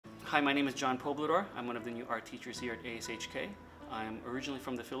Hi, my name is Jon Poblador. I'm one of the new art teachers here at ASHK. I'm originally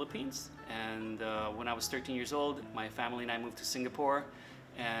from the Philippines, and when I was 13 years old, my family and I moved to Singapore,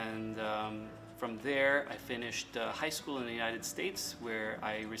 and from there I finished high school in the United States, where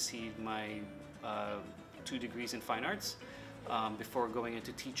I received my 2 degrees in fine arts before going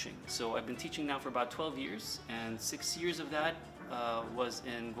into teaching. So I've been teaching now for about 12 years, and 6 years of that was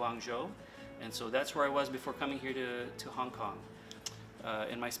in Guangzhou, and so that's where I was before coming here to Hong Kong.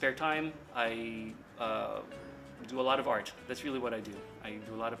 In my spare time, I do a lot of art. That's really what I do. I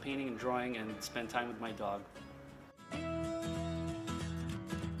do a lot of painting and drawing and spend time with my dog.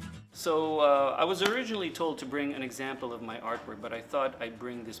 So I was originally told to bring an example of my artwork, but I thought I'd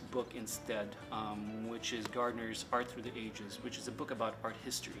bring this book instead, which is Gardner's Art Through the Ages, which is a book about art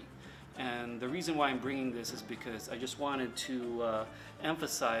history. And the reason why I'm bringing this is because I just wanted to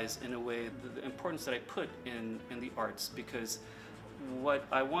emphasize in a way the importance that I put in the arts, because what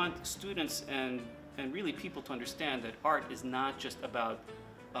I want students and really people to understand, that art is not just about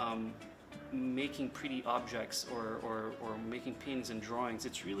making pretty objects or making paintings and drawings.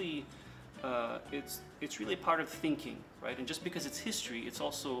 It's really it's really a part of thinking, right? And just because it's history, it's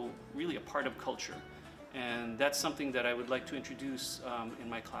also really a part of culture. And that's something that I would like to introduce in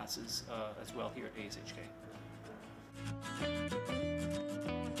my classes as well here at ASHK.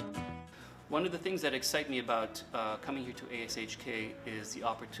 One of the things that excite me about coming here to ASHK is the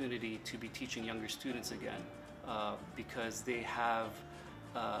opportunity to be teaching younger students again, because they have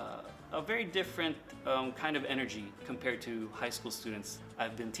a very different kind of energy compared to high school students.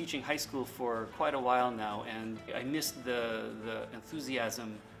 I've been teaching high school for quite a while now, and I miss the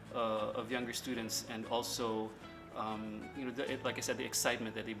enthusiasm of younger students, and also you know, like I said, the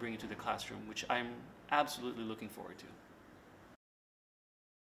excitement that they bring into the classroom, which I'm absolutely looking forward to.